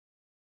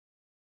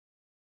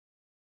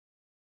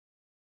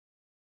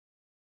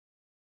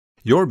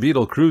Your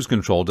Beetle cruise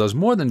control does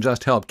more than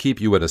just help keep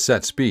you at a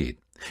set speed.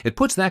 It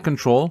puts that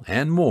control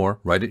and more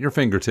right at your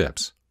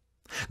fingertips.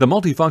 The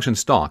multifunction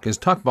stalk is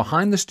tucked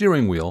behind the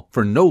steering wheel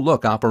for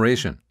no-look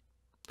operation.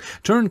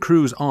 Turn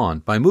cruise on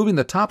by moving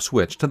the top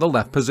switch to the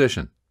left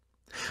position.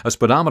 A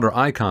speedometer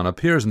icon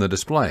appears in the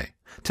display,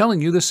 telling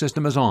you the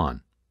system is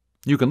on.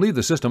 You can leave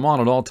the system on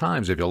at all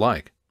times if you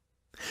like.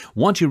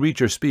 Once you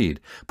reach your speed,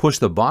 push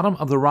the bottom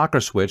of the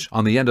rocker switch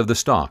on the end of the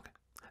stalk.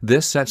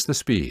 This sets the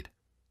speed.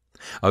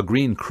 A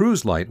green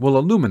cruise light will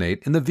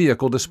illuminate in the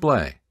vehicle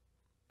display.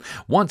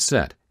 Once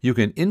set, you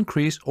can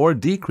increase or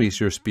decrease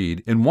your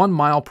speed in 1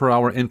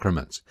 mile/hour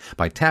increments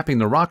by tapping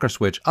the rocker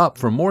switch up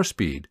for more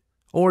speed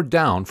or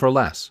down for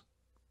less.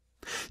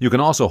 You can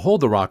also hold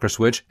the rocker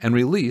switch and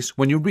release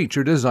when you reach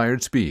your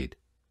desired speed.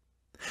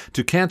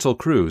 To cancel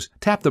cruise,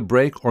 tap the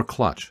brake or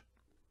clutch.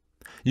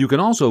 You can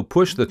also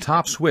push the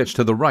top switch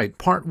to the right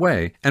part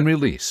way and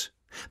release.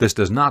 This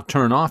does not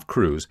turn off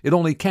cruise, it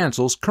only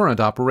cancels current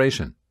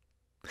operation.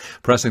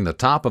 Pressing the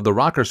top of the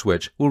rocker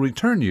switch will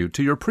return you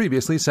to your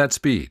previously set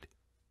speed.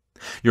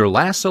 Your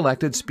last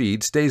selected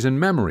speed stays in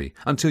memory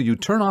until you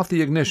turn off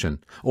the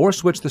ignition or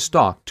switch the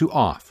stalk to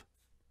off.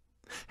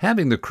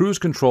 Having the cruise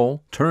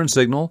control, turn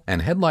signal,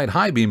 and headlight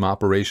high beam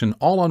operation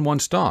all on one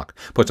stalk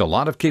puts a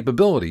lot of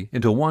capability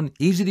into one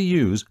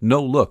easy-to-use,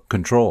 no-look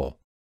control.